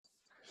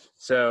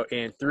So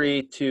in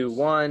three, two,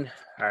 one.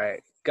 All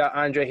right. Got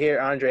Andre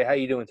here. Andre, how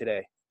you doing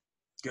today?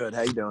 Good.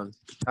 How you doing?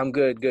 I'm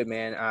good,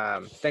 man.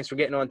 Thanks for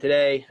getting on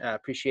today.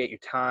 Appreciate your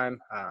time.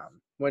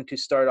 Wanted to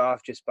start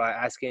off just by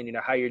asking,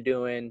 how you're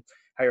doing,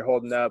 how you're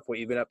holding up, what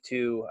you've been up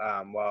to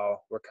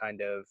while we're kind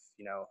of,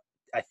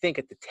 I think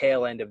at the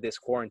tail end of this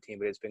quarantine,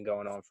 but it's been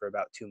going on for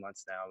about 2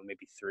 months now,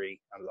 maybe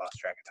three. I've lost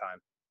track of time.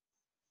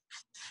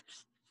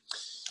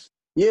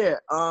 Yeah.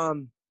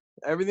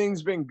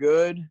 Everything's been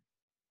good.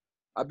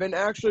 I've been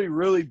actually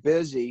really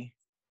busy.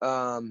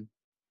 I'm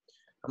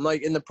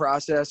like in the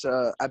process.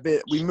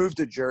 We moved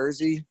to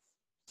Jersey,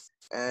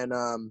 and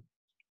I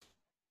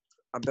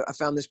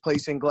found this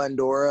place in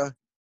Glendora,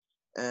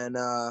 and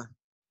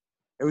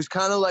it was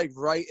kind of like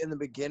right in the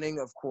beginning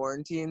of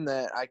quarantine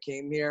that I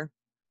came here,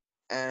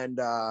 and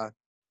I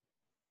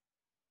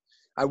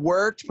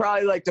worked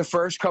probably like the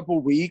first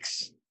couple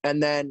weeks, and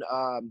then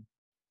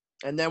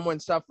when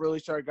stuff really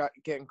started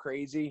getting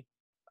crazy,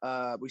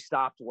 we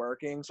stopped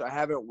working. So I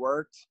haven't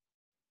worked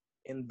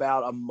in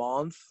about a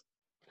month.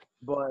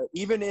 But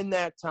even in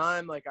that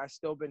time, like I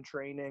still been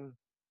training.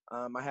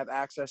 I have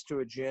access to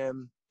a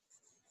gym,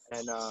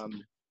 and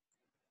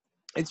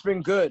it's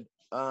been good.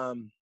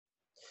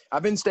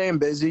 I've been staying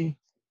busy.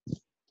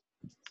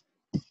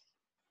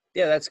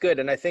 Yeah, that's good.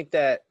 And I think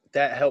that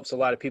helps a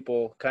lot of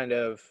people kind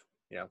of,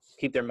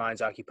 keep their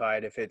minds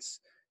occupied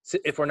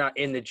if we're not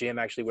in the gym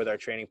actually with our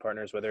training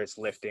partners, whether it's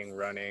lifting,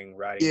 running,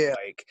 riding a Yeah.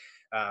 bike.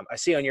 I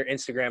see on your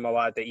Instagram a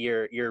lot that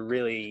you're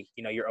really,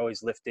 you're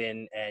always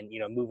lifting and,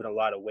 moving a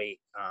lot of weight.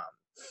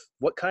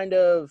 What kind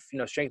of,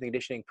 strength and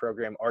conditioning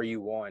program are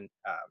you on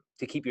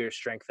to keep your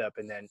strength up?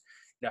 And then,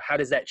 how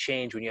does that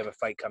change when you have a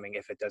fight coming,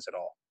 if it does at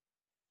all?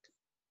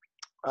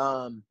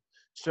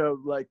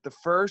 So like the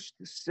first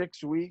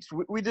 6 weeks,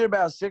 we did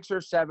about 6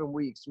 or 7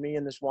 weeks, me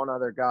and this one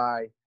other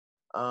guy.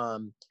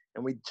 And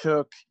we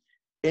took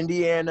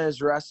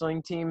Indiana's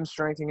wrestling team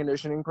strength and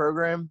conditioning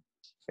program.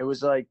 It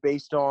was like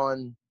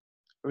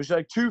it was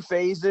like 2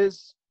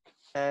 phases,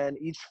 and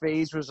each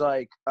phase was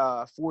like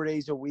 4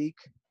 days a week.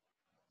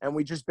 And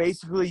we just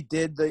basically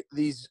did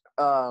these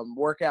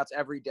workouts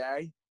every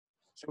day.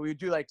 So we would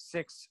do like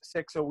six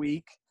a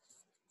week.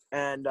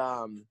 And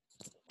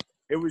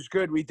it was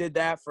good. We did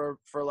that for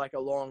like a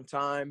long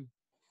time.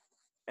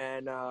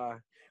 And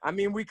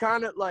we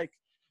kind of like,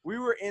 we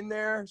were in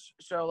there.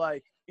 So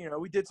like,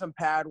 we did some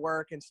pad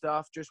work and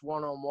stuff, just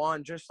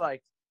one-on-one, just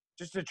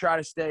to try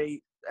to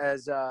stay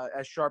as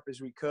sharp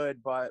as we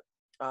could. But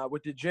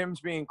with the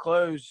gyms being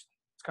closed,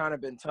 it's kind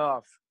of been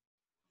tough.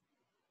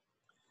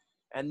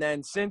 And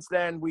then since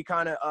then, we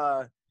kind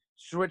of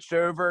switched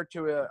over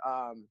to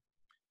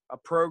a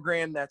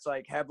program that's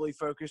like heavily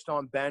focused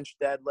on bench,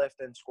 deadlift,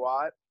 and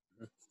squat.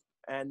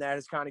 And that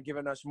has kind of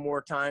given us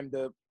more time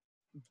to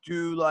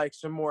do like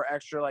some more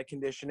extra like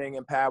conditioning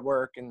and pad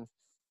work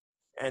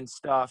and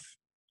stuff.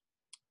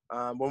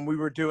 When we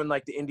were doing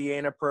like the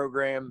Indiana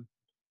program,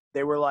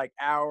 they were like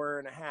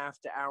 1.5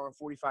 to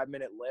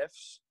 45-minute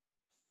lifts.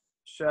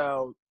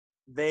 So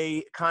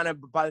they kind of,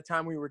 by the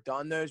time we were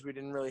done those, we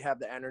didn't really have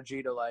the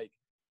energy to like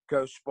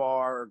go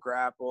spar or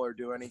grapple or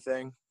do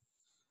anything.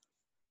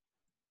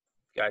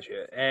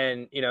 Gotcha.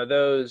 And,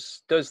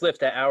 those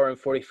lift at 1 hour and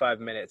 45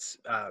 minutes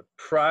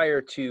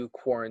prior to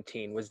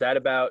quarantine, was that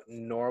about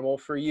normal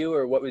for you,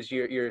 or what was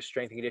your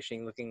strength and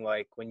conditioning looking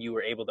like when you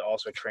were able to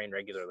also train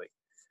regularly?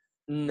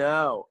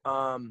 No,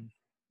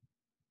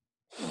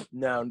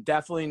 no,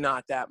 definitely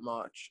not that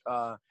much.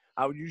 I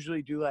would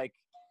usually do like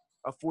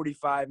a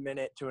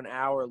 45-minute to an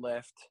hour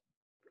lift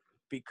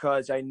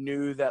because I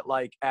knew that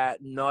like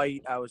at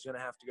night I was going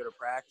to have to go to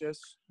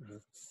practice. Mm-hmm.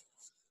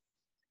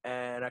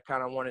 And I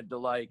kind of wanted to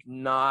like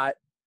not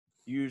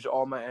use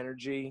all my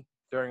energy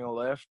during a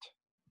lift.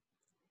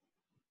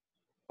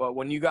 But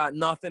when you got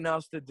nothing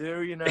else to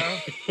do, Yeah.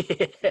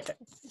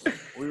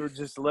 we were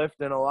just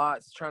lifting a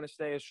lot, trying to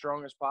stay as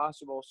strong as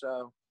possible.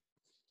 So,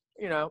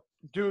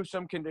 do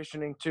some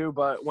conditioning too.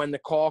 But when the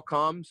call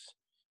comes,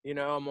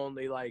 I'm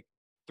only like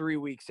 3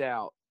 weeks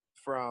out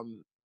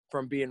from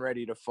being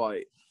ready to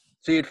fight.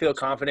 So you'd feel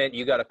confident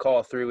you got a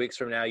call 3 weeks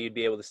from now, you'd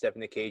be able to step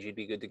in the cage, you'd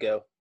be good to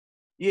go?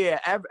 Yeah,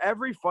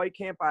 every fight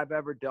camp I've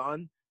ever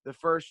done, the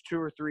first 2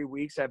 or 3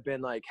 weeks have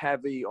been like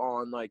heavy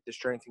on like the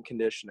strength and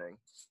conditioning.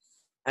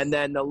 And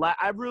then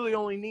I really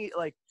only need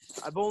like,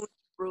 I've only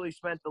really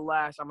spent the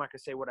last, I'm not gonna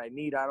say what I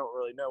need. I don't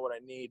really know what I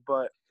need,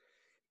 but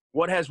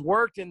what has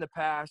worked in the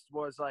past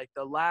was like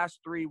the last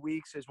 3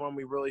 weeks is when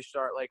we really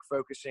start like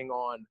focusing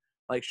on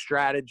like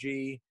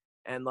strategy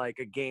and like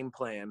a game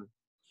plan.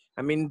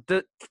 I mean,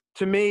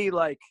 to me,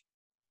 like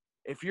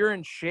if you're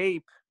in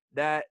shape,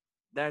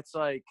 that's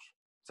like,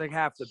 it's like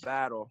half the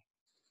battle.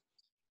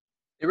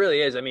 It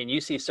really is. I mean, you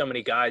see so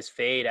many guys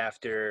fade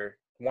after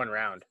one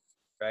round,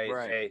 right?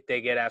 Right. They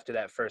get after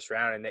that first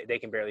round and they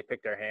can barely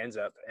pick their hands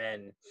up.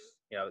 And,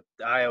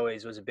 I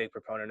always was a big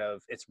proponent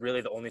of, it's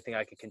really the only thing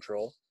I can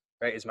control,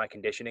 right, is my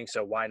conditioning.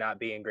 So why not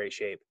be in great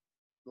shape?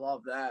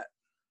 Love that.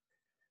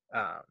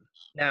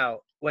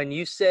 Now, when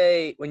you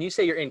say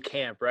you're in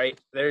camp, right,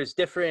 there's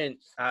different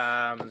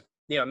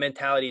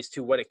mentalities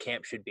to what a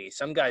camp should be.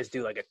 Some guys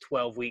do like a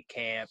 12-week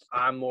camp.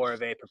 I'm more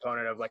of a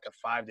proponent of like a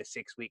 5 to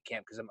 6 week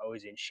camp because I'm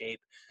always in shape.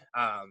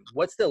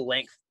 What's the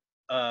length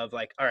of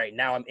like, all right,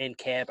 now I'm in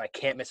camp. I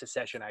can't miss a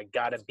session. I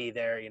got to be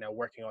there,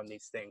 working on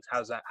these things.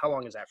 How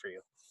long is that for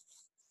you?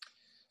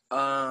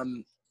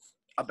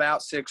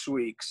 About 6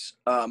 weeks.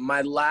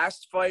 My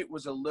last fight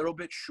was a little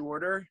bit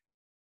shorter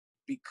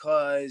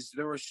because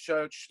there was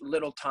such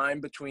little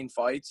time between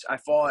fights. I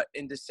fought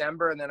in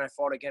December and then I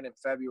fought again in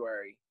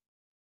February.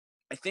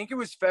 I think it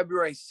was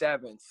February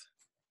 7th.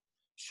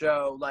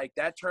 So like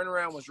that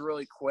turnaround was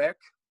really quick.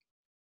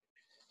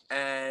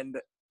 And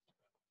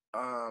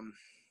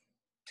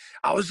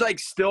I was like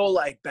still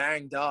like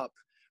banged up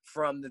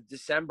from the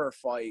December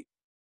fight.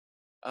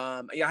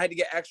 I had to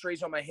get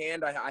x-rays on my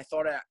hand. I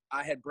thought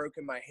I had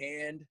broken my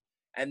hand.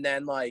 And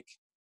then like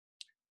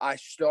I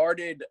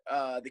started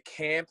the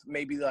camp,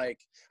 maybe like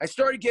I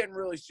started getting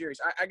really serious.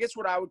 I guess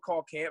what I would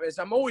call camp is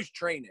I'm always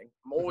training.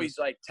 I'm always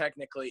like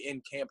technically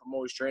in camp. I'm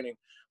always training.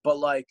 But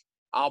like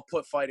I'll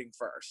put fighting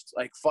first.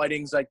 Like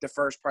fighting's like the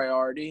first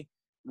priority.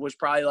 Was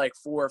probably like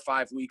 4 or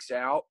 5 weeks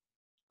out.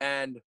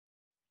 And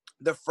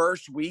the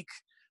first week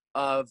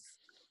of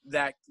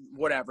that,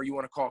 whatever you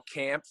want to call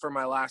camp for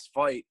my last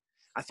fight,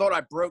 I thought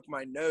I broke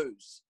my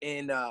nose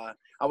I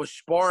was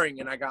sparring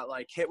and I got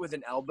like hit with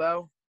an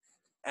elbow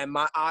and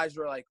my eyes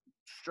were like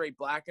straight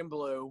black and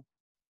blue.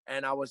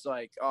 And I was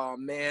like, oh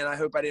man, I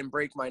hope I didn't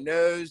break my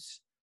nose.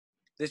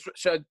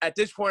 So at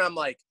this point, I'm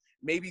like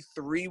maybe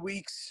 3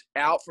 weeks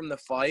out from the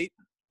fight.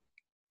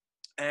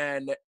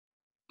 And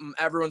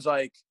everyone's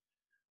like,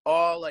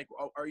 oh, like,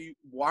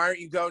 why aren't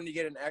you going to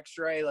get an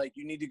x-ray? Like,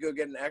 you need to go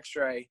get an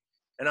x-ray.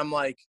 And I'm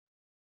like,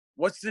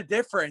 what's the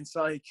difference?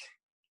 Like,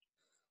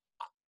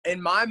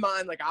 in my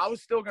mind, like, I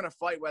was still going to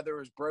fight whether it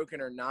was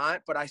broken or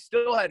not, but I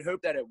still had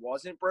hope that it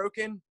wasn't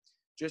broken,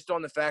 just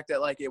on the fact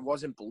that, like, it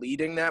wasn't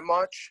bleeding that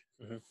much.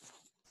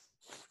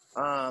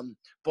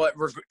 But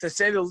to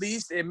say the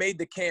least, it made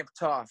the camp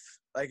tough.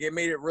 Like, it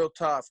made it real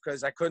tough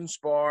because I couldn't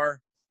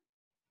spar.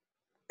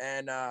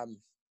 And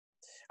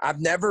I've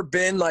never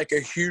been, like, a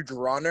huge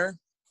runner.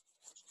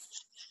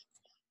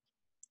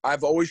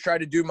 I've always tried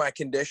to do my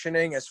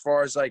conditioning as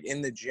far as, like,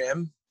 in the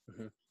gym.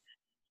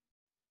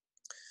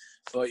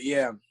 But,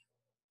 yeah.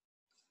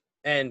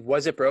 And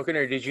was it broken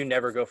or did you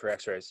never go for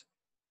x-rays?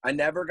 I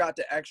never got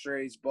the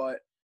x-rays, but,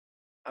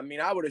 I mean,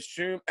 I would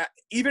assume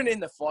 – even in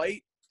the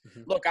fight,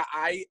 look,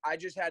 I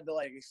just had to,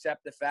 like,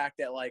 accept the fact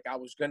that, like, I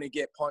was going to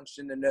get punched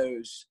in the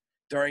nose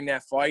during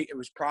that fight. It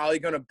was probably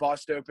going to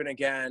bust open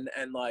again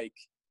and, like,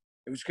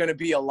 it was going to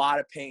be a lot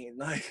of pain.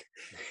 Like,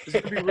 it was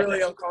going to be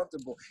really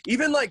uncomfortable.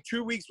 Even, like,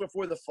 2 weeks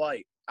before the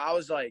fight, I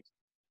was, like,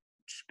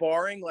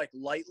 sparring, like,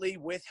 lightly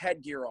with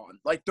headgear on.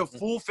 Like, the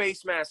full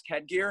face mask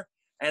headgear.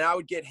 And I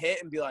would get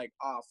hit and be like,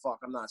 oh, fuck,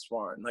 I'm not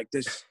sparring. Like,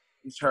 this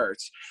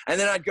hurts. And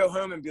then I'd go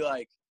home and be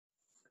like,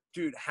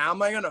 dude, how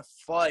am I going to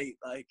fight,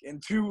 like, in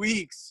 2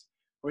 weeks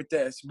with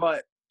this?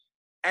 But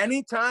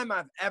anytime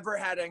I've ever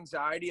had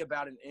anxiety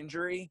about an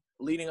injury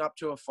leading up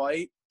to a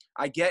fight,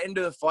 I get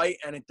into the fight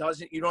and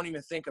you don't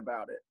even think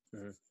about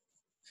it.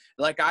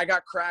 Like I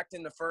got cracked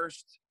in the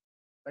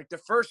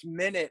first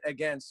minute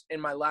in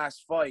my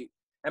last fight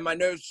and my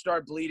nose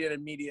started bleeding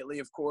immediately,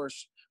 of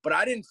course, but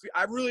I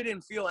really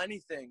didn't feel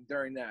anything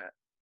during that.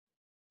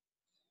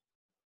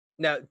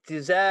 Now,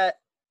 does that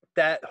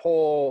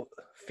whole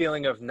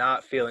feeling of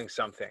not feeling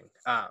something,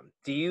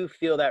 do you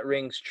feel that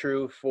rings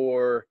true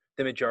for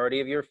the majority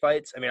of your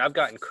fights? I mean, I've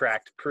gotten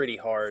cracked pretty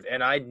hard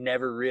and I'd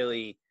never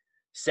really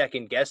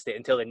second guessed it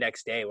until the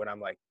next day when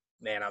I'm like,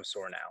 man, I'm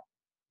sore now.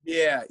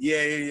 Yeah.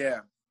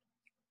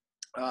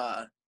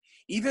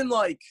 Even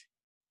like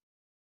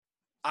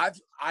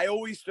I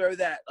always throw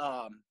that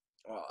I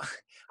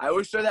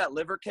always throw that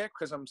liver kick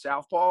because I'm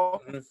southpaw.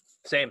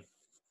 Same.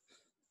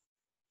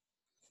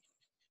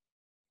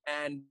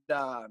 And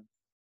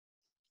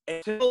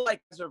until like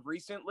as of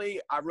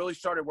recently, I really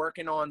started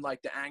working on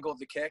like the angle of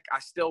the kick. I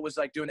still was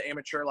like doing the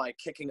amateur like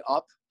kicking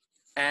up.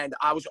 And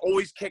I was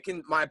always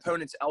kicking my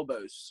opponent's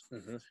elbows,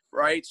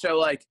 right? So,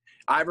 like,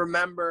 I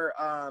remember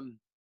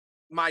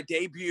my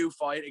debut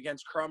fight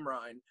against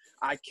Crumrine.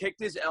 I kicked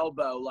his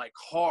elbow, like,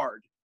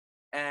 hard.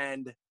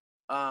 And,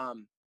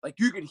 like,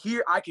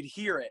 I could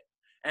hear it.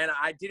 And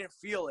I didn't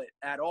feel it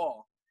at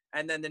all.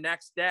 And then the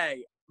next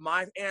day,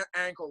 my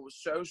ankle was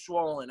so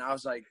swollen. I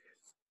was like,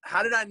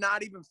 how did I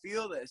not even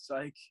feel this?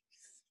 Like,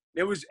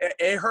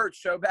 it hurt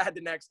so bad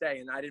the next day,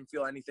 and I didn't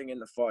feel anything in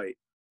the fight.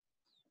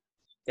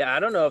 Yeah,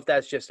 I don't know if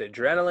that's just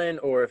adrenaline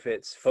or if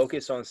it's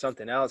focused on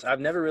something else. I've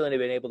never really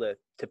been able to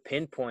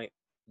pinpoint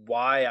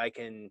why I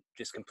can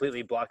just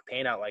completely block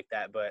pain out like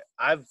that. But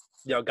I've,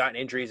 gotten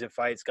injuries in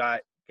fights, got,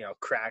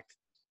 cracked,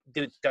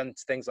 done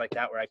things like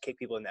that where I kick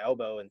people in the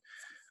elbow and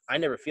I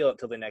never feel it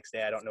till the next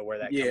day. I don't know where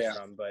that comes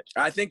from, but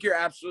I think you're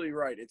absolutely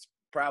right. It's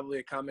probably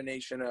a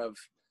combination of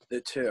the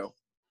two.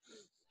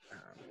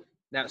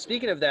 Now,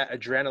 speaking of that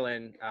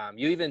adrenaline,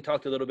 you even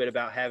talked a little bit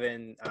about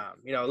having, a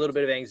little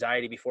bit of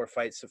anxiety before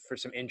fights for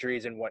some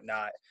injuries and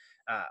whatnot.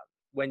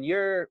 When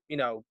you're,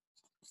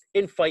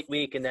 in fight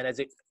week, and then as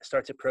it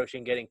starts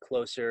approaching, getting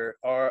closer,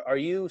 are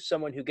you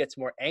someone who gets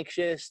more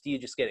anxious? Do you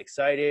just get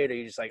excited? Or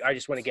you just like, I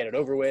just want to get it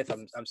over with?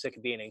 I'm sick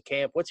of being in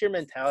camp. What's your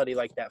mentality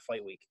like that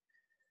fight week?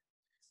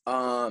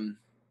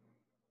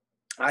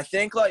 I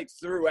think like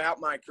throughout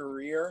my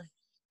career,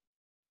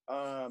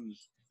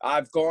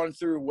 I've gone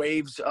through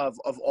waves of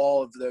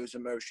all of those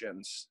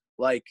emotions.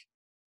 Like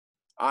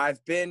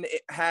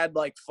had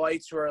like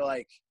fights where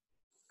like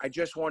I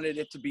just wanted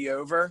it to be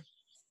over.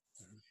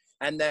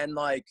 And then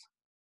like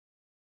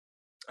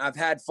I've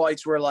had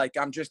fights where like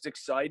I'm just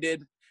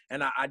excited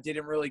and I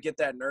didn't really get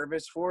that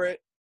nervous for it.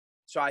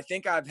 So I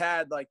think I've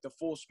had like the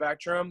full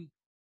spectrum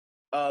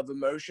of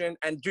emotion.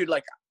 And dude,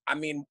 like, I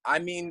mean,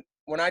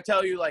 when I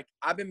tell you, like,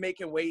 I've been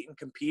making weight and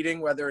competing,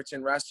 whether it's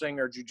in wrestling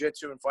or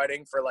jiu-jitsu and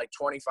fighting for like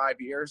 25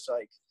 years.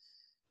 Like,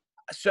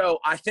 so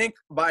I think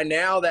by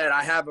now that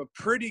I have a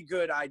pretty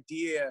good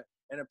idea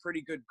and a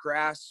pretty good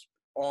grasp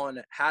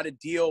on how to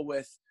deal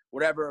with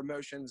whatever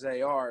emotions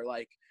they are.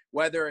 Like,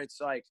 whether it's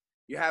like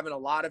you're having a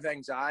lot of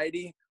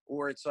anxiety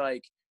or it's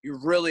like you're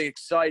really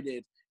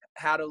excited,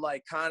 how to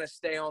like kind of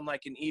stay on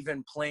like an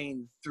even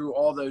plane through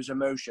all those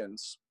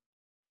emotions.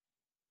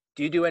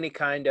 Do you do any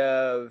kind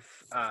of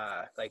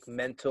like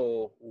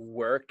mental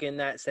work in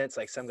that sense?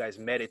 Like some guys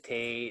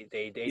meditate,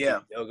 they do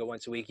yoga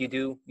once a week. You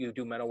do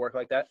mental work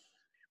like that?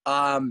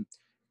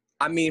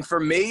 I mean, for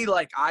me,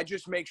 like I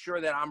just make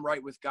sure that I'm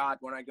right with God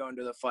when I go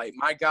into the fight.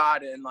 My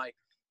God, and like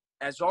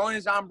as long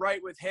as I'm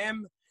right with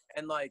him,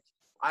 and like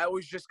I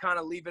always just kind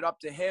of leave it up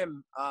to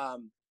him.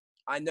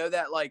 I know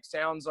that like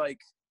sounds like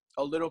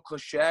a little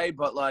cliche,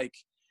 but like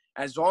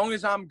as long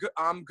as I'm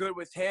good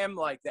with him,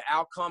 like the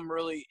outcome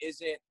really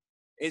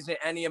isn't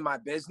any of my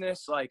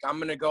business. Like I'm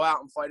going to go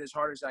out and fight as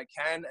hard as I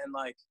can. And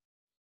like,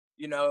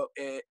 you know,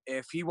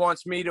 if he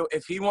wants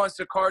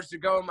the cards to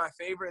go in my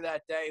favor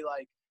that day,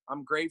 like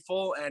I'm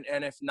grateful.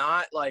 And if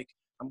not, like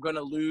I'm going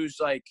to lose,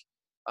 like,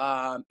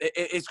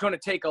 it's going to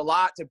take a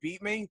lot to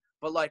beat me,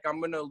 but like, I'm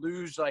going to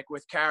lose like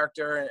with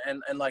character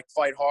and like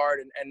fight hard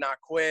and not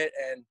quit.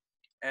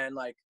 And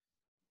like,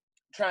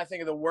 I'm trying to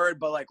think of the word,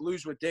 but like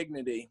lose with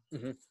dignity.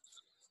 Mm-hmm.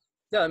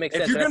 No, that makes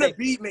sense. If you're going to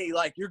beat me,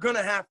 like you're going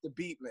to have to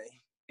beat me.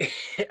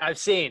 I've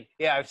seen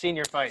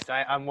your fights.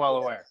 I'm well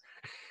aware.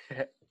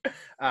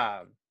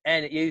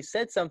 And you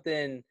said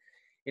something,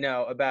 you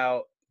know,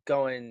 about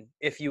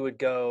if you would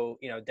go,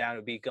 you know, down, it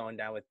would be going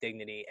down with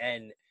dignity.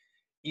 And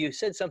you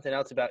said something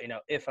else about, you know,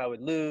 if I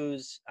would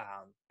lose,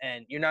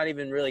 and you're not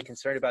even really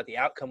concerned about the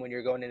outcome when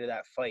you're going into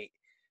that fight,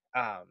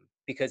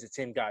 because it's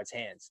in God's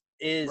hands.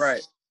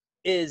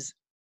 Is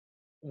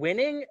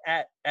winning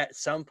at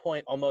some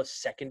point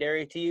almost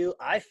secondary to you?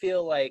 I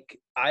feel like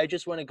I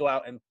just want to go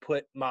out and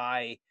put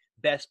my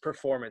best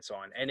performance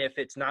on, and if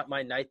it's not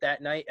my night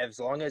that night, as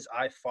long as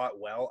I fought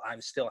well, I'm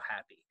still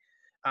happy.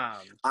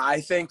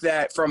 I think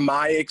that from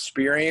my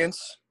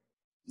experience,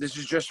 this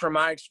is just from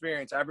my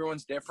experience,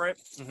 everyone's different.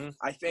 Mm-hmm.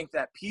 I think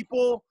that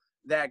people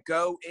that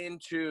go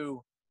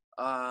into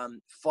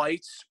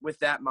fights with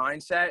that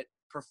mindset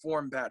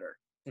perform better.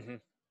 Mm-hmm.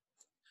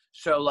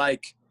 So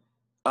like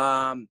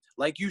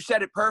you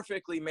said it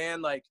perfectly,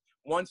 man. Like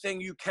one thing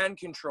you can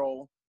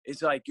control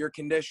is like your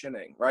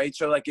conditioning, right?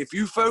 So like if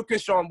you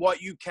focus on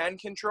what you can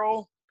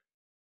control,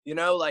 you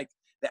know, like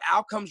the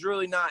outcome's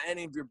really not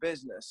any of your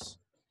business.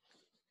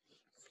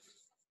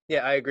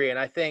 Yeah, I agree. And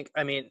I think,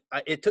 I mean,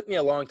 it took me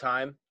a long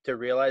time to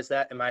realize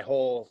that. In my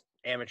whole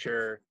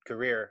amateur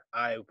career,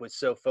 I was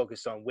so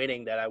focused on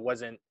winning that I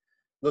wasn't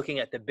looking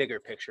at the bigger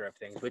picture of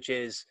things, which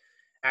is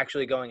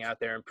actually going out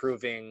there,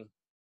 improving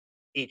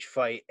each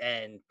fight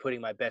and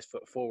putting my best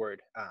foot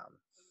forward.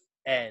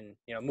 And,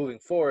 you know, moving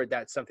forward,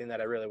 that's something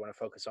that I really want to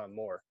focus on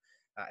more.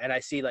 And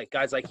I see like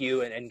guys like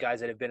you and guys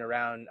that have been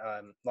around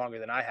longer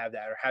than I have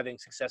that are having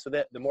success with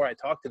it. The more I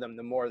talk to them,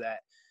 the more that,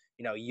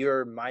 you know,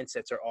 your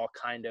mindsets are all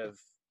kind of,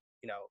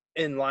 you know,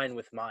 in line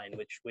with mine,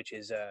 which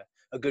is a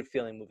good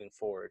feeling moving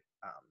forward.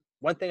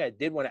 One thing I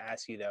did want to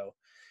ask you though,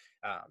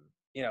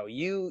 you know,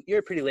 you're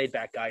a pretty laid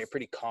back guy. You're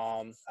pretty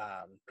calm,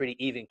 pretty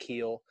even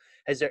keel.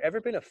 Has there ever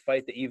been a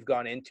fight that you've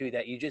gone into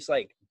that you just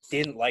like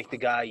didn't like the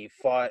guy, you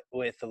fought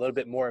with a little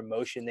bit more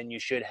emotion than you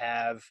should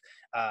have,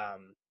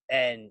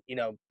 and, you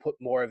know, put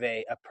more of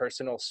a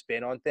personal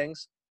spin on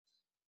things?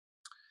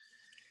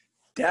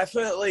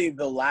 Definitely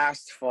the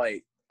last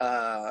fight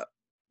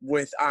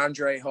with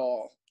Andre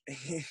Hall.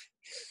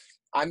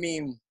 I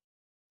mean,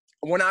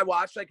 when I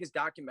watched like his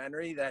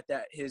documentary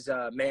that his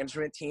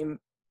management team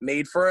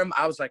made for him,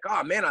 I was like,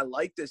 oh man, I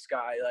like this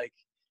guy. Like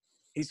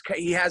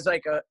he has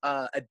like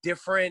a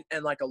different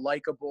and like a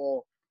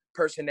likable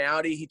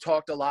personality. He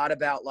talked a lot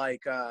about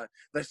like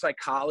the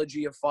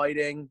psychology of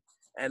fighting,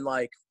 and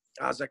like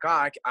I was like,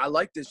 oh, I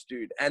like this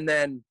dude. And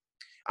then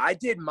I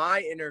did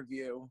my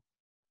interview,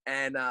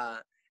 and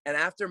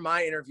after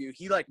my interview,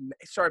 he like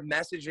started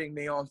messaging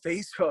me on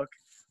Facebook,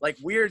 like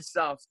weird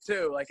stuff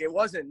too. Like it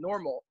wasn't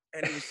normal.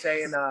 And he was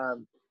saying,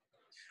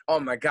 oh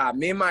my God,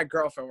 me and my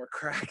girlfriend were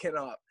cracking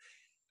up.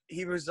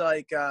 He was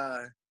like,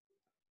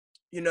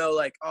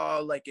 like,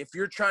 oh, like if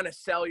you're trying to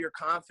sell your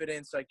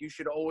confidence, like you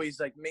should always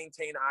like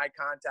maintain eye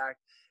contact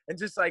and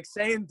just like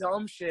saying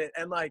dumb shit.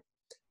 And like,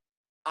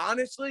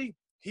 honestly,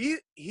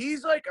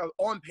 he's like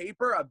on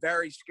paper a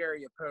very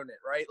scary opponent,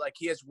 right? Like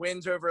he has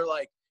wins over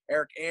like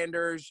Eric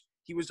Anders.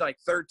 He was like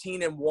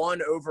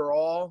 13-1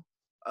 overall.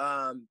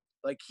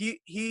 Like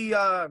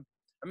I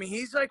mean,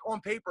 he's like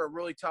on paper a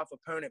really tough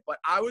opponent, but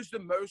I was the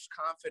most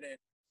confident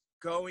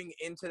going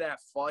into that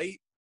fight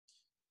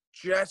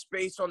just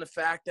based on the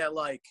fact that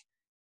like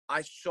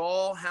I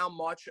saw how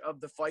much of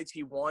the fights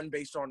he won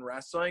based on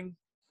wrestling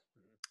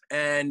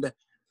and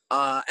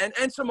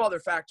some other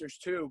factors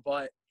too,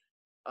 but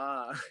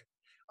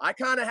I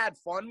kind of had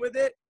fun with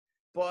it,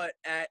 but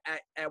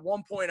at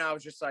one point I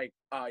was just like,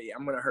 oh yeah,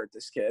 I'm gonna hurt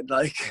this kid,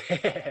 like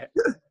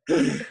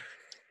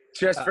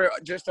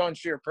just on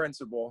sheer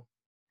principle.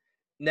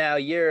 Now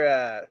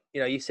you're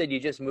you said you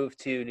just moved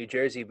to New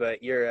Jersey,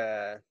 but you're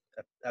a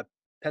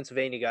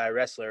Pennsylvania guy,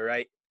 wrestler,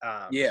 right?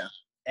 Yeah.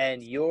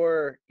 And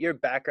your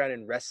background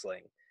in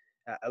wrestling,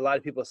 a lot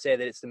of people say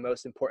that it's the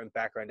most important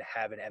background to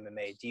have in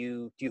MMA. Do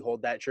you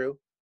hold that true?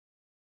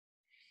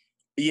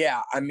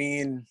 Yeah, I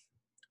mean,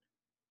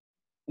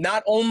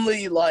 not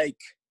only like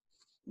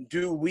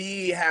do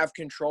we have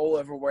control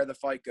over where the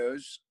fight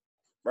goes,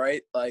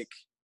 right? Like,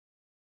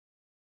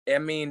 I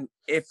mean,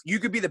 if you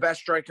could be the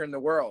best striker in the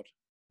world,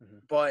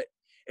 but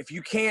if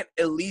you can't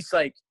at least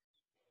like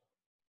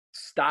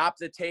stop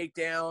the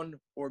takedown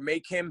or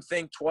make him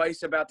think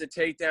twice about the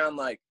takedown,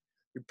 like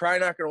you're probably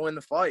not going to win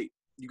the fight.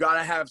 You got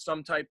to have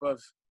some type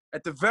of,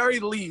 at the very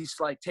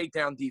least, like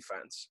takedown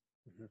defense.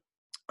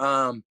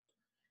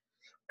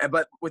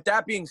 But with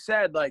that being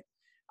said, like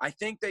I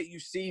think that you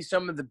see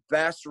some of the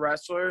best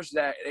wrestlers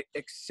that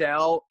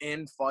excel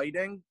in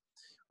fighting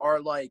are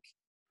like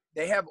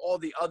they have all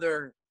the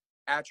other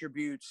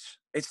attributes.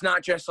 It's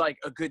not just like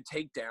a good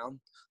takedown.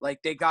 Like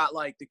they got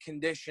like the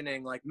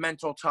conditioning, like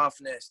mental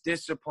toughness,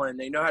 discipline.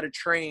 They know how to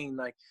train.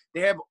 Like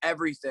they have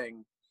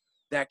everything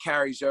that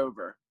carries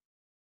over.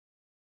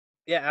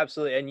 Yeah,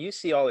 absolutely. And you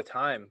see all the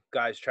time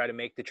guys try to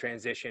make the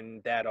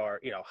transition that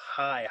are,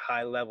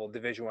 high level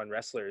Division I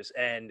wrestlers,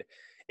 and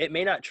it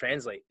may not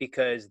translate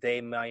because they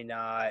might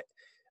not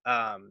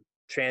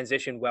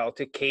transition well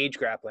to cage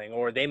grappling,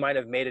 or they might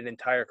have made an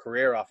entire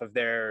career off of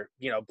their,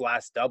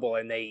 blast double,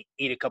 and they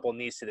eat a couple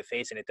knees to the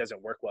face and it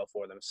doesn't work well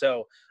for them.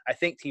 So I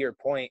think to your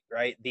point,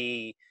 right,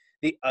 the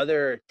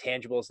other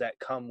tangibles that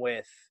come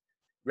with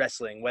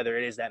wrestling, whether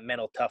it is that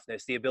mental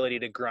toughness, the ability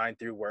to grind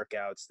through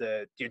workouts,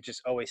 you're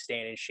just always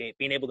staying in shape,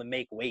 being able to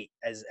make weight,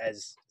 as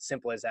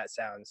simple as that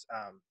sounds,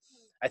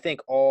 I think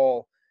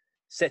all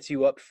sets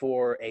you up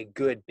for a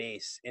good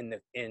base in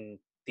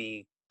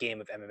the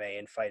game of MMA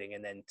and fighting,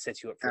 and then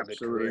sets you up for a good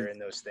career in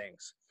those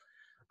things.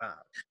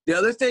 The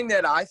other thing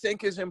that I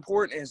think is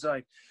important is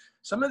like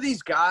some of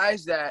these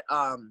guys that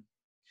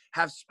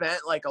have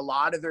spent like a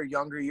lot of their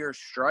younger years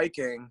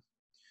striking.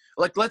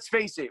 Like, let's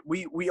face it,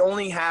 we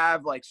only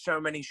have like so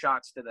many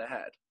shots to the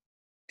head.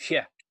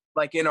 Yeah.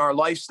 Like in our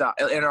lifestyle,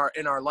 in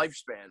our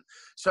lifespan.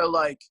 So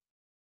like,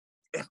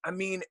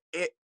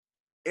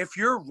 if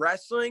you're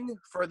wrestling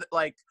for the,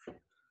 like,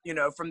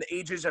 from the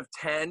ages of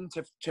 10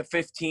 to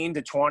 15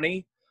 to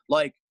 20,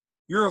 like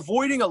you're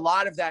avoiding a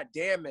lot of that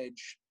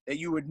damage that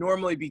you would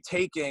normally be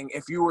taking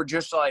if you were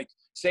just like,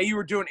 say you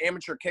were doing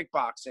amateur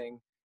kickboxing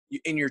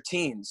in your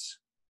teens.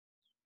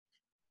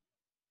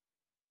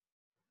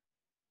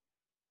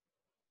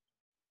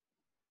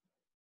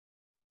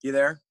 You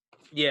there?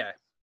 Yeah.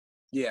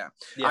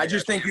 I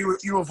just think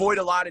you avoid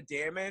a lot of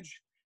damage,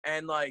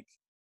 and like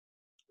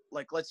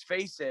let's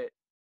face it,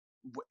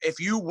 if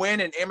you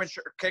win an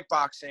amateur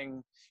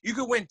kickboxing, you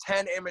could win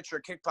 10 amateur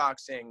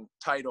kickboxing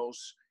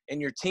titles in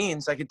your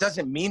teens. Like it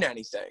doesn't mean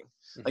anything.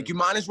 Like you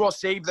might as well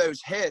save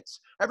those hits.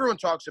 Everyone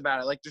talks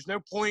about it. Like there's no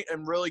point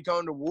in really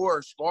going to war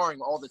or sparring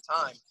all the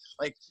time.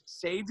 Like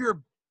save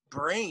your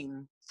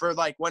brain for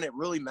like when it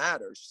really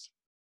matters.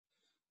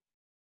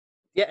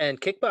 Yeah,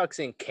 and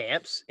kickboxing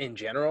camps in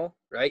general,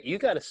 right? You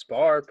got to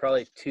spar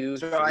probably 2,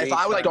 3 times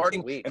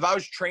a week. If I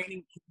was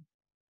training.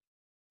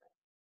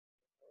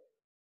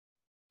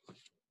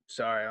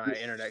 Sorry, my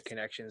internet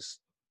connection's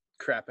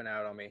crapping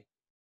out on me.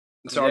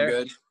 It's all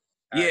good.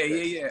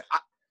 Yeah.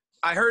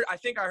 I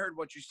think I heard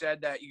what you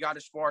said, that you got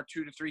to spar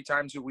 2 to 3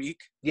 times a week.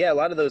 Yeah, a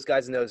lot of those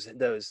guys in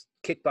those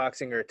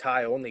kickboxing or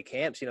Thai only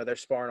camps, they're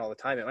sparring all the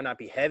time. It might not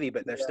be heavy,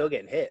 but they're still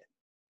getting hit.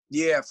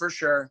 Yeah, for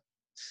sure.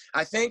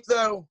 I think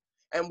though,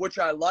 and which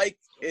I like,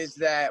 is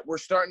that we're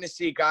starting to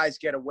see guys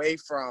get away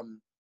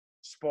from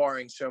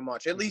sparring so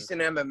much, at least in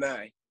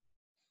MMA.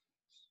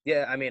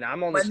 Yeah, I mean,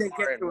 I'm only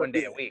sparring 1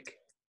 day a week.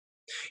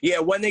 Yeah,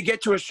 when they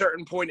get to a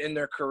certain point in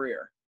their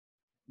career,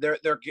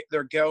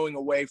 they're going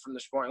away from the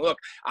sparring. Look,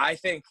 I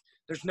think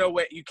there's no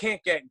way you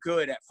can't get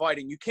good at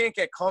fighting. You can't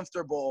get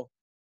comfortable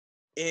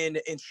in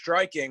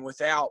striking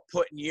without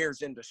putting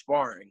years into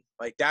sparring.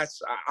 Like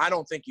I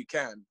don't think you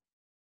can.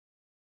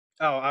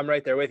 Oh, I'm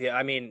right there with you.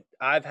 I mean,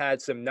 I've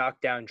had some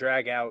knockdown,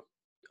 drag out,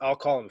 I'll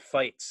call them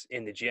fights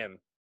in the gym.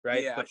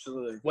 right? Yeah, But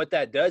absolutely. what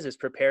that does is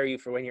prepare you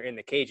for when you're in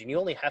the cage, and you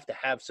only have to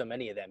have so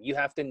many of them. You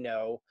have to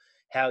know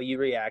how you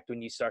react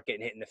when you start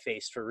getting hit in the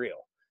face for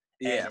real.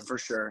 Yeah, And for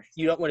sure.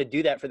 you don't want to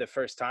do that for the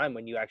first time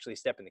when you actually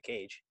step in the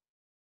cage.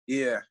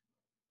 Yeah,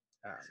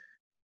 Um,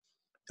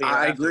 but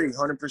I agree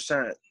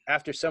 100%.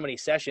 after so many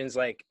sessions,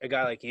 like a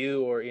guy like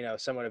you, or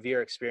someone of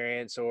your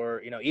experience,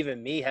 or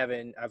even me, I've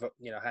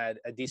had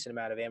a decent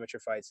amount of amateur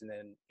fights and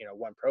then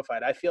one pro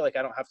fight. I feel like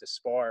I don't have to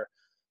spar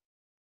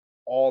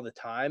all the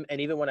time, and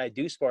even when I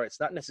do spar, it's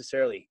not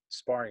necessarily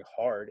sparring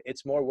hard.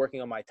 It's more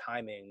working on my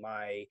timing,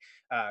 my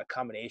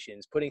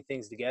combinations, putting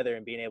things together,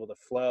 and being able to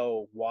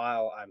flow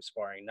while I'm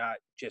sparring, not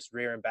just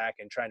rearing back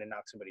and trying to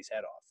knock somebody's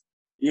head off.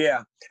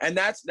 Yeah, and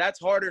that's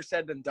harder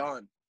said than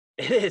done.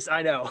 It is,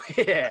 I know.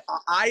 Yeah.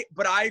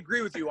 But I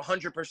agree with you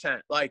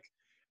 100%. Like,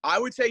 I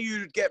would say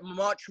you'd get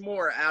much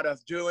more out of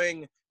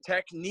doing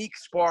technique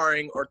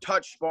sparring or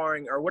touch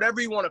sparring or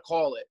whatever you want to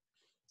call it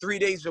 3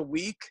 days a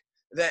week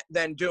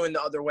than doing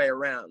the other way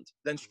around,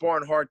 than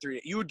sparring hard 3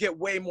 days. You would get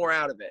way more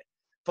out of it.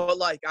 But,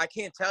 like, I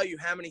can't tell you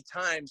how many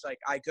times, like,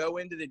 I go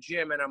into the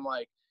gym and I'm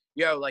like,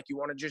 yo, like, you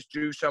want to just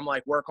do some,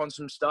 like, work on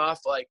some stuff,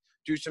 like,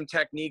 do some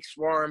technique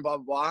sparring, blah,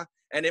 blah, blah.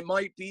 And it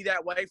might be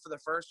that way for the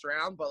first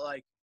round, but,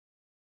 like,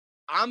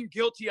 I'm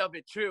guilty of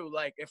it too.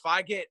 Like, if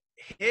I get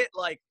hit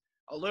like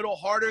a little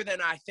harder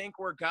than I think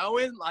we're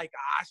going, like,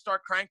 I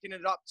start cranking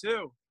it up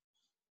too.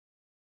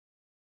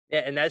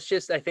 Yeah, and that's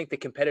just, I think, the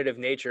competitive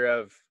nature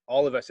of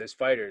all of us as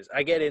fighters.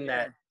 I get in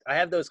that. I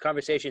have those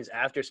conversations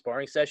after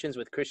sparring sessions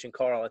with Christian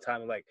Carr all the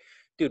time. I'm like,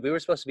 dude, we were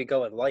supposed to be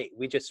going light.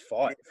 We just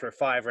fought for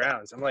 5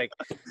 rounds. I'm like,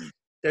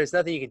 there's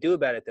nothing you can do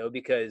about it, though,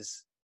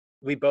 because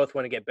we both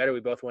want to get better. We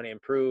both want to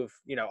improve.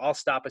 I'll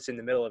stop us in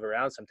the middle of a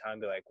round sometime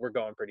and be like, we're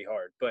going pretty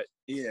hard. But,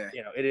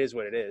 it is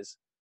what it is.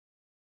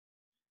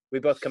 We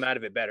both come out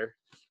of it better.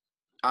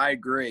 I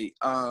agree.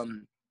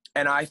 And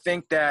I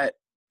think that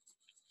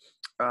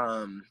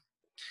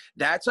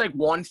that's like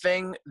one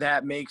thing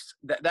that makes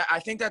that I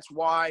think that's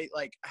why,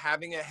 like,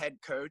 having a head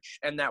coach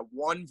and that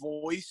one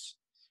voice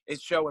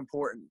is so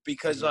important,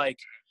 because like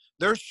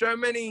there's so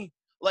many,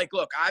 like,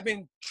 look, I've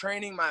been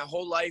training my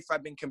whole life,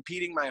 I've been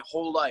competing my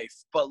whole life,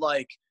 but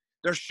like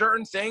there's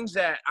certain things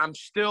that I'm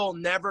still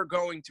never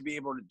going to be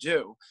able to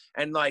do,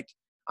 and like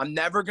I'm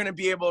never going to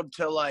be able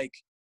to, like,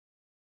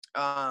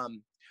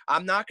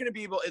 I'm not going to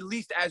be able, at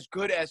least as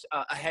good as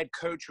a head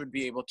coach would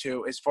be able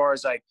to, as far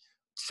as like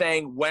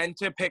saying when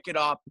to pick it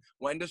up,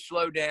 when to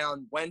slow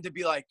down, when to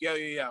be like, yo,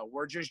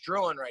 we're just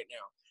drilling right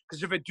now.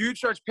 Because if a dude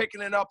starts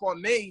picking it up on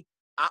me,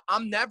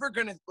 I'm never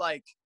going to,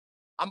 like,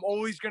 I'm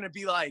always going to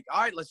be like,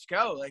 all right, let's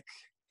go. Like,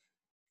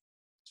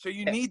 so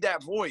you need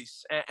that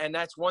voice. And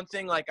that's one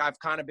thing, like, I've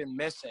kind of been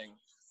missing.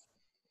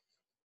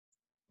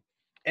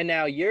 And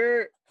now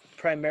you're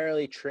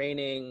primarily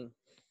training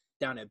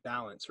down at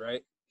Balance,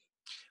 right?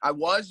 I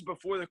was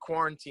before the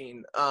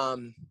quarantine.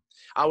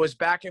 I was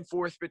back and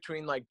forth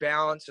between like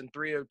Balance and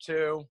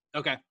 302.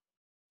 Okay.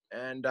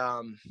 And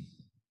I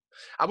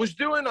was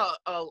doing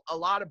a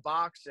lot of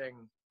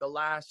boxing the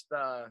last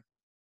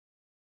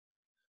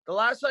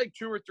like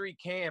 2 or 3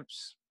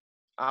 camps.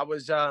 I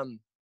was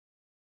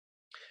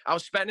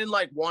spending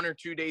like 1 or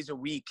 2 days a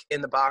week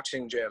in the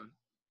boxing gym.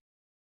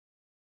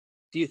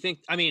 Do you think,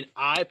 I mean,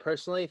 I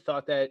personally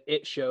thought that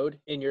it showed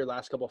in your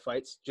last couple of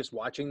fights, just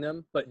watching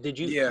them, but did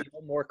you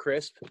feel more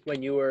crisp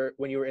when you were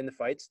in the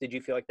fights? Did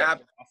you feel like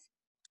that?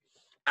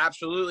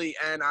 Absolutely.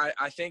 And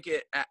I think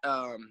it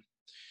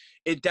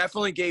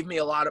definitely gave me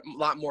a lot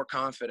more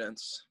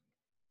confidence.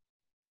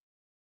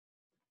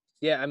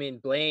 Yeah, I mean,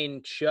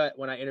 Blaine Shutt,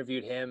 when I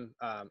interviewed him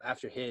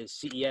after his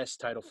CES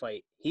title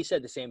fight, he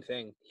said the same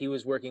thing. He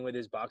was working with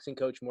his boxing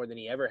coach more than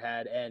he ever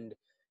had, and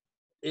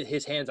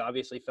his hands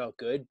obviously felt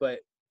good,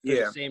 but for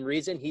the same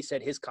reason, he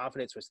said his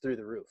confidence was through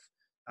the roof.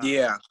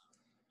 Do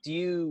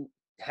you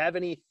have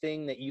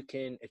anything that you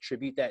can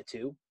attribute that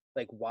to?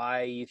 Like,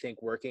 why you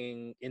think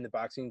working in the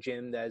boxing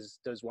gym those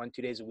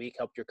 1-2 days a week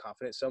helped your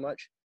confidence so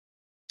much?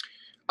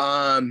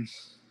 I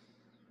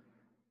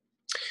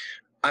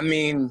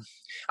mean,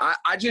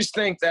 I just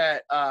think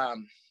that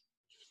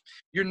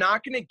you're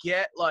not going to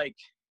get, like,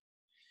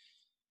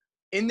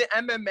 in the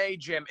MMA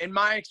gym, in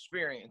my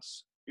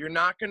experience, you're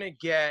not going to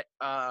get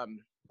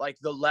like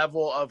the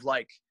level of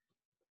like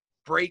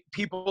break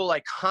people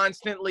like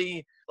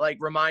constantly like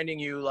reminding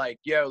you like,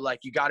 yo, like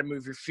you got to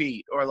move your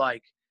feet, or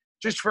like,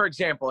 just for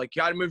example, like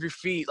you got to move your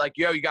feet, like,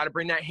 yo, you got to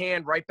bring that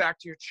hand right back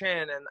to your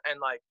chin, and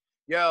like,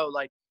 yo,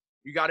 like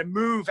you got to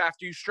move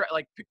after you stretch.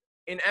 Like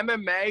in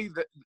MMA,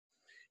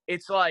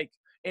 it's like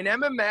in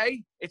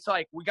MMA, it's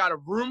like we got a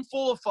room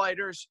full of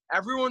fighters,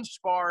 everyone's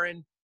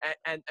sparring,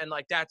 and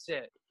like that's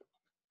it.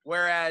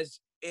 Whereas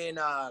in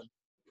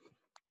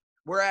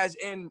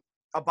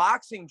a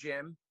boxing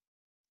gym,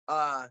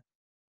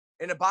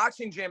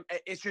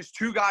 it's just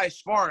 2 guys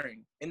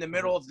sparring in the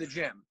middle of the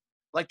gym.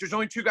 Like there's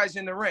only 2 guys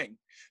in the ring.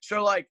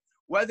 So like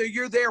whether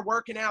you're there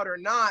working out or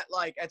not,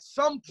 like at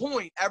some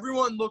point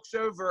everyone looks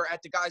over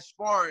at the guy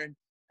sparring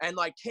and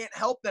like can't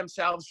help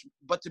themselves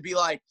but to be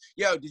like,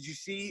 yo, did you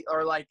see,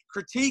 or like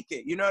critique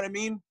it, you know what I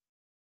mean?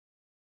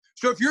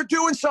 So if you're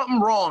doing something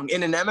wrong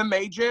in an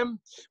MMA gym,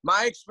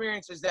 my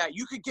experience is that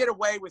you could get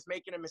away with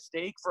making a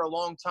mistake for a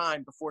long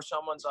time before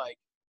someone's like,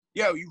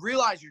 yo, you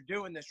realize you're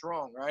doing this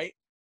wrong, right?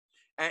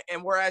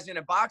 And whereas in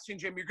a boxing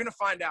gym, you're going to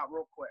find out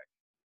real quick.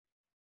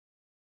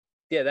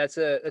 Yeah, that's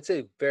a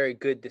very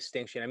good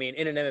distinction. I mean,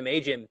 in an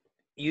MMA gym,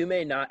 you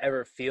may not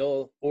ever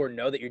feel or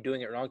know that you're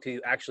doing it wrong till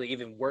you actually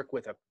even work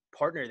with a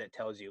partner that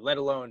tells you, let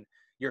alone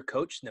your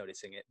coach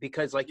noticing it.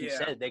 Because like you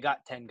said, they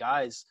got 10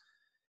 guys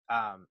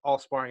all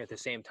sparring at the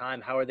same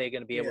time. How are they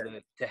going to be able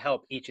to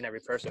help each and every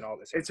person all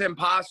this? It's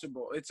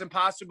impossible. It's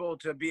impossible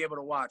to be able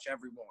to watch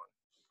everyone.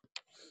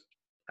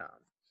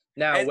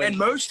 Now, and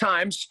most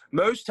times,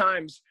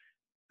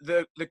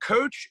 the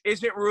coach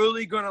isn't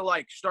really going to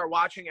like start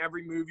watching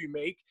every move you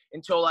make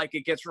until like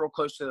it gets real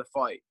close to the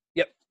fight.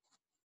 Yep.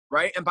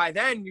 Right. And by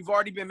then you've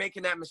already been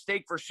making that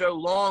mistake for so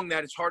long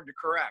that it's hard to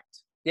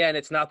correct. Yeah. And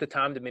it's not the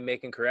time to be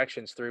making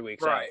corrections 3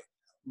 weeks out.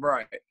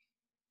 Right.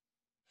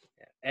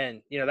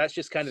 And, that's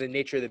just kind of the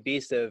nature of the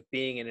beast of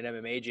being in an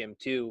MMA gym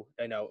too.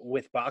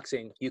 With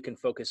boxing, you can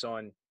focus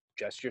on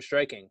just your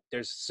striking.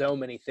 There's so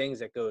many things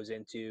that goes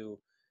into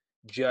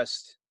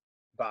just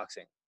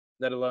boxing,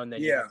 let alone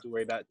that you have to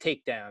worry about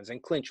takedowns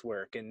and clinch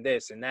work and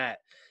this and that.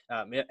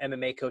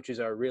 MMA coaches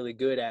are really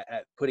good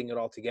at putting it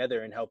all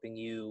together and helping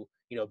you,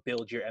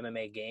 build your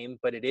MMA game.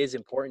 But it is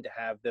important to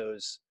have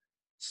those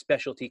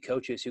specialty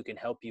coaches who can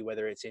help you,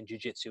 whether it's in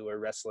jiu-jitsu or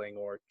wrestling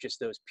or just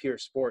those pure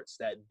sports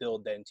that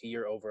build then to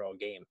your overall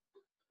game.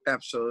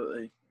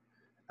 Absolutely.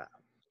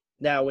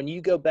 Now, when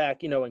you go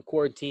back, when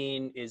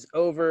quarantine is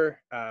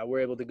over, we're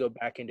able to go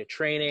back into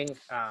training.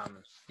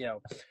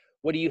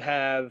 What do you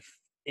have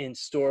in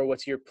store?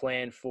 What's your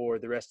plan for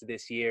the rest of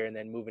this year and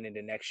then moving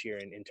into next year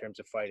in terms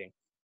of fighting?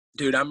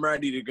 Dude, I'm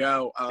ready to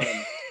go.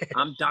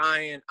 I'm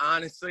dying.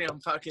 Honestly, I'm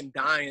fucking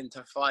dying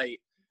to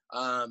fight.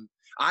 I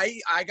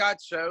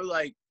got so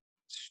like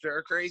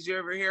stir crazy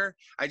over here.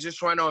 I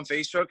just went on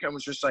Facebook and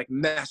was just like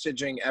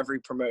messaging every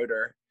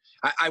promoter.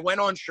 I went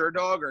on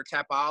SureDog or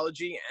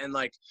Tapology and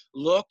like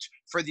looked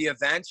for the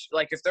events.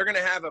 Like if they're going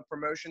to have a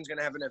promotion's going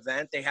to have an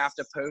event, they have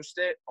to post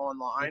it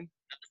online.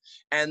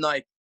 And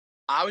like,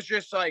 I was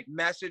just like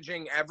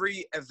messaging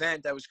every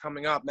event that was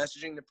coming up,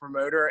 messaging the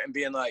promoter and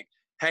being like,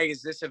 hey,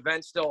 is this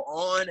event still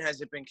on?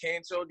 Has it been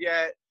canceled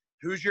yet?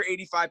 Who's your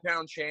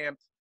 85-pound champ?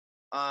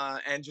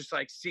 And just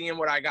like seeing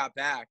what I got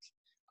back.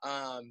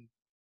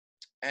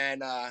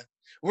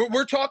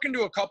 We're talking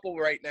to a couple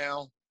right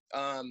now,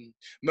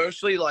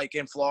 mostly like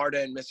in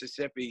Florida and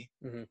Mississippi.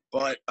 Mm-hmm.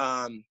 But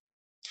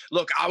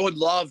look, I would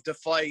love to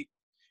fight,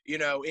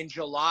 in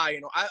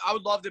July. I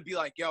would love to be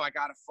like, yo, I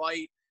got to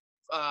fight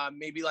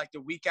maybe like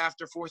the week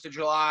after 4th of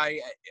July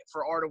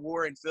for Art of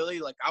War in Philly.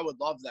 Like, I would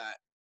love that.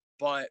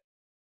 But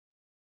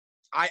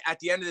at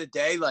the end of the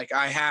day, like,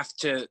 I got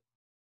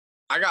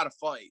to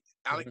fight.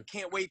 I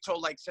can't wait till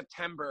like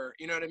September.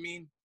 You know what I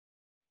mean?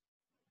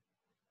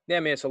 Yeah, I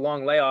mean, it's a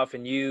long layoff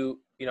and we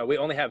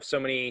only have so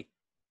many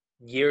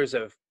years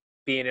of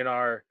being in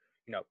our,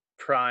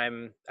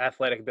 prime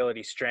athletic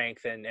ability,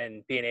 strength,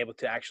 and being able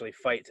to actually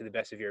fight to the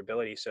best of your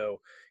ability. So,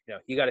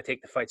 you got to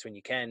take the fights when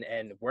you can.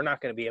 And we're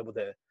not going to be able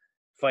to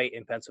fight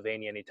in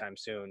Pennsylvania anytime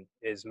soon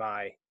is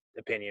my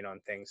opinion on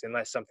things,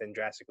 unless something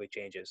drastically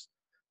changes.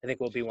 I think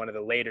we'll be one of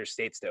the later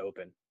states to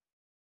open.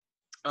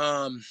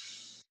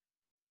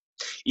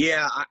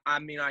 Yeah, I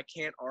mean, I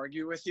can't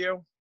argue with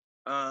you.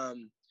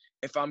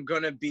 If I'm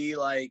going to be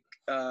like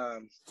a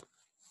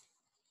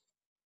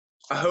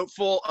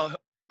hopeful,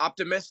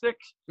 optimistic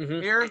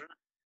here,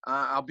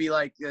 I'll be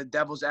like the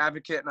devil's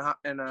advocate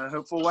in a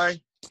hopeful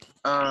way.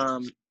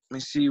 Let me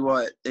see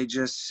what they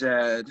just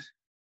said.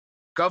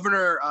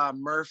 Governor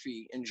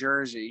Murphy in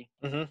Jersey,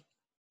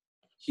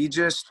 he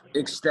just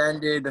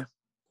extended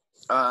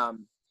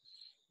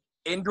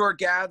indoor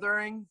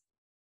gathering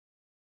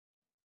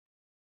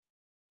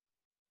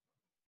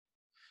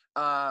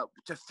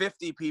to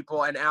 50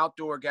 people and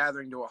outdoor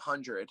gathering to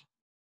 100.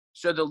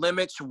 So the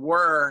limits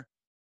were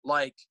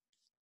like,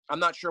 I'm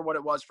not sure what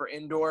it was for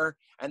indoor,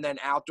 and then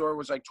outdoor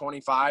was like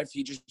 25.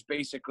 He just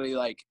basically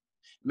like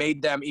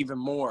made them even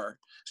more.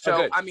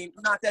 So, I mean,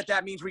 not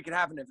that means we could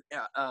have an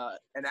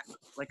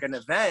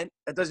event.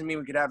 That doesn't mean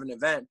we could have an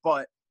event,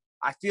 but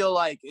I feel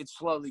like it's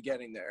slowly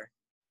getting there.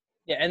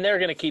 Yeah, and they're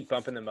going to keep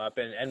bumping them up,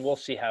 and we'll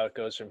see how it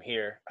goes from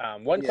here.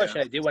 One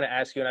question I do want to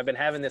ask you, and I've been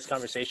having this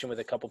conversation with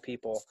a couple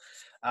people.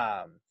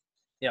 The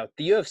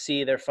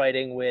UFC, they're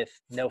fighting with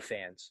no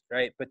fans,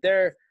 right? But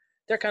they're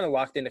kind of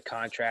locked into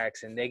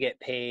contracts, and they get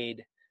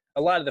paid.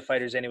 A lot of the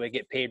fighters anyway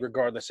get paid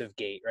regardless of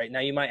gate, right?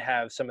 Now you might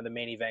have some of the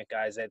main event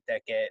guys that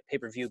get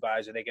pay-per-view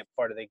buys or they get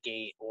part of the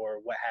gate or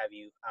what have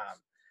you.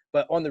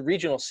 But on the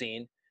regional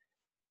scene,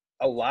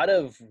 a lot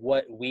of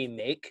what we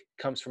make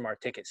comes from our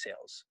ticket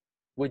sales.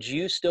 Would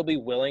you still be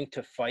willing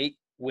to fight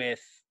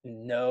with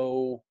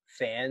no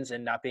fans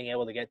and not being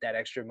able to get that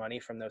extra money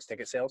from those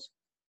ticket sales?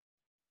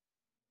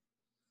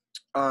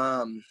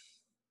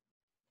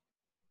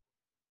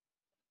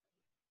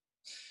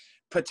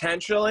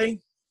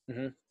 Potentially.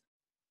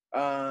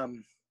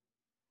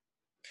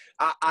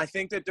 I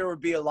think that there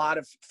would be a lot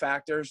of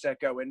factors that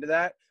go into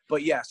that.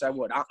 But yes, I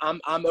would.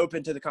 I'm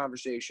open to the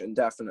conversation,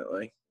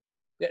 definitely.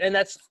 And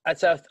that's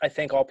how I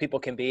think all people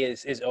can be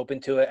is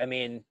open to it. I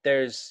mean,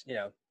 there's,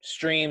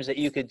 streams that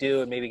you could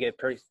do and maybe get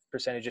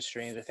percentage of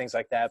streams or things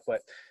like that.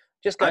 But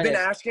just I've been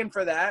asking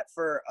for that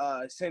for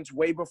since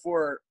way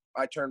before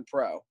I turned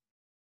pro.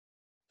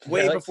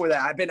 Way Really? before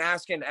that, I've been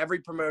asking every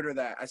promoter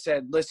that. I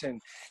said,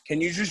 listen,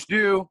 can you just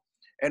do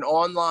an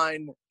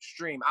online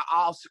stream?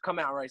 I'll come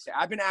out right say.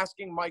 I've been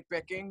asking Mike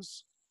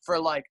Bickings for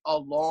like a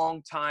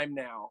long time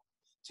now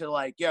to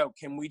like, yo,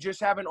 can we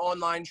just have an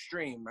online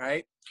stream,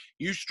 right?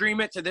 You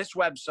stream it to this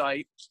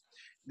website.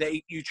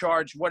 You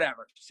charge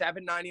whatever,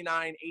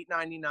 $7.99,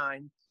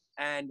 $8.99,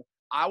 and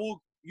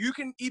you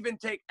can even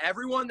take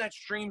everyone that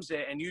streams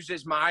it and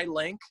uses my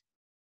link,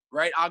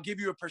 right? I'll give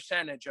you a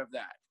percentage of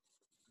that.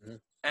 Mm-hmm.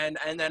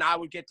 And then I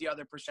would get the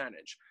other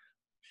percentage.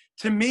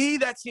 To me,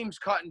 that seems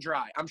cut and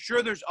dry. I'm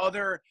sure there's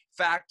other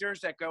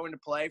factors that go into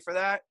play for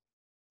that,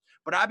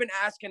 but I've been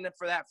asking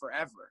for that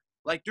forever.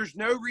 Like, there's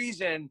no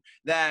reason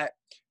that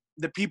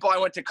the people I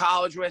went to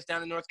college with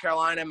down in North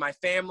Carolina, my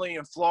family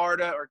in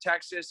Florida or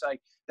Texas, like,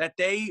 that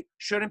they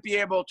shouldn't be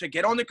able to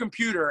get on the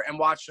computer and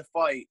watch the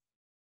fight,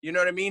 you know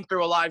what I mean,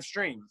 through a live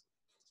stream.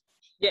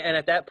 Yeah, and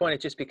at that point,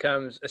 it just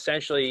becomes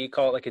essentially, you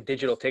call it like a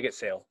digital ticket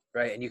sale,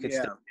 right? And you could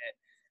still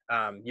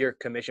get your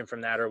commission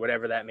from that or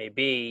whatever that may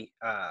be.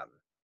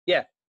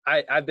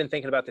 I've been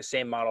thinking about the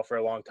same model for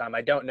a long time.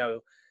 I don't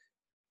know,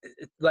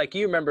 like,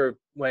 you remember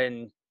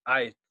when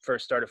I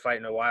first started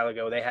fighting a while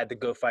ago, they had the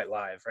Go Fight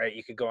Live, right?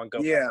 You could go on Go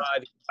Fight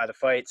Live, buy the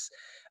fights.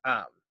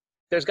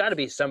 There's got to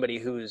be somebody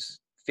who's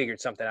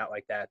figured something out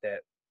like that,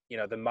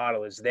 the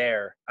model is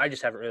there. I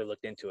just haven't really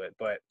looked into it,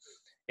 but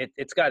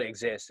it's got to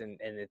exist, and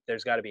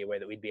there's got to be a way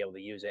that we'd be able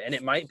to use it. And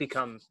it might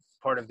become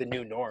part of the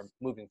new norm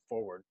moving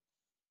forward.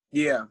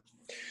 Yeah.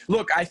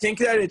 Look, I think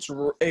that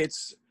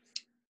it's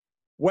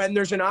when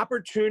there's an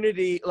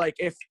opportunity, like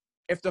if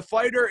the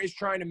fighter is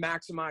trying to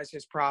maximize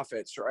his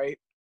profits, right?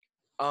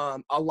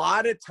 A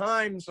lot of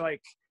times,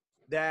 like,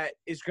 that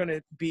is going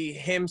to be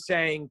him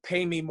saying,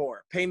 pay me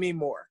more,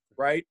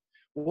 right?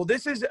 Well,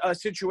 this is a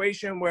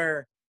situation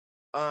where,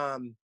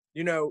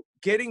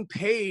 getting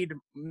paid,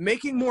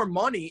 making more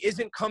money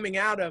isn't coming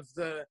out of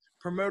the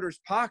promoter's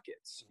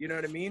pockets. You know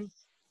what I mean?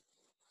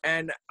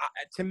 And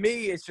to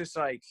me, it's just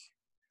like,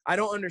 I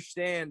don't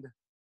understand.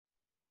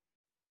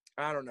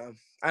 I don't know.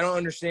 I don't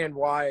understand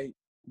why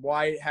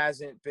it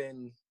hasn't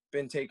been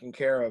taken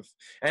care of.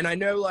 And I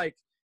know, like,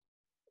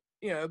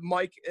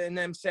 Mike and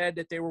them said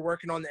that they were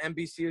working on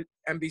the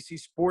NBC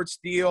Sports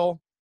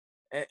deal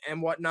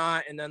and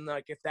whatnot. And then,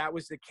 like, if that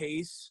was the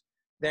case,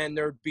 then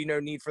there'd be no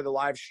need for the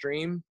live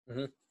stream.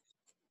 Mm-hmm.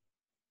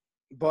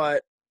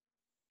 But,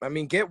 I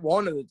mean, get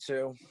one of the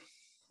two.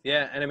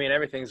 Yeah, and I mean,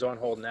 everything's on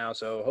hold now.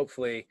 So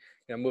hopefully,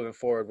 moving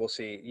forward, we'll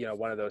see,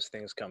 one of those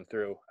things come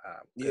through.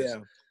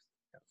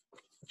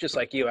 Just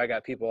like you, I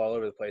got people all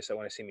over the place that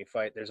want to see me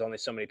fight. There's only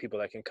so many people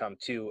that can come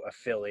to a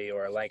Philly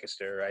or a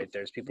Lancaster, right?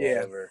 There's people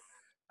all over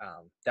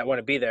that want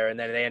to be there, and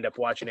then they end up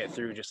watching it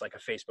through just like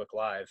a Facebook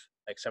Live,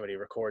 like somebody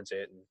records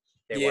it and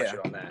they watch it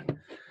on that.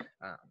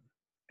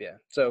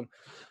 So,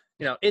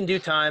 in due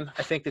time,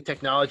 I think the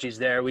technology is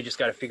there. We just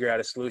got to figure out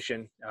a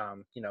solution,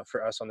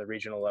 for us on the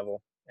regional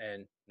level,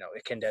 and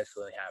it can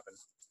definitely happen.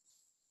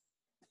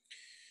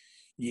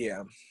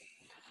 Yeah.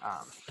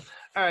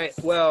 All right.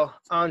 Well,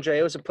 Andre,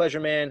 it was a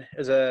pleasure, man. It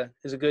was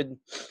a good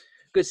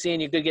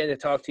seeing you. Good getting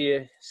to talk to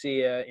you.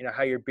 See,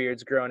 how your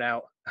beard's grown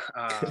out.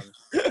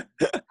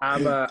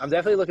 I'm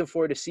definitely looking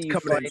forward to see you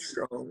fight.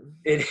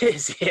 It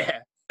is, yeah.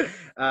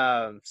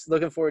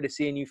 Looking forward to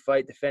seeing you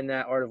fight, defend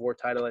that Art of War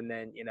title, and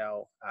then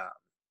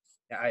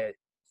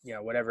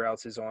whatever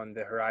else is on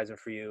the horizon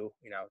for you.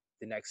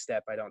 The next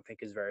step I don't think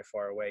is very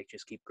far away.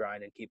 Just keep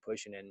grinding, keep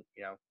pushing, and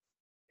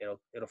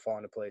it'll fall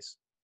into place.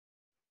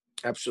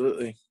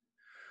 Absolutely.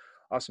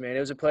 Awesome, man. It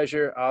was a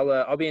pleasure.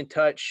 I'll be in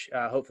touch.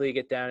 Hopefully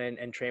get down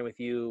and train with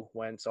you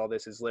once all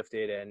this is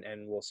lifted,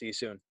 and we'll see you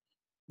soon.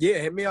 Yeah,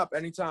 hit me up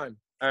anytime.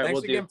 All right,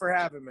 Thanks again for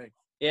having me.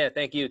 Yeah,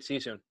 thank you. See you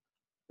soon.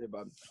 Yeah,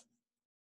 bud.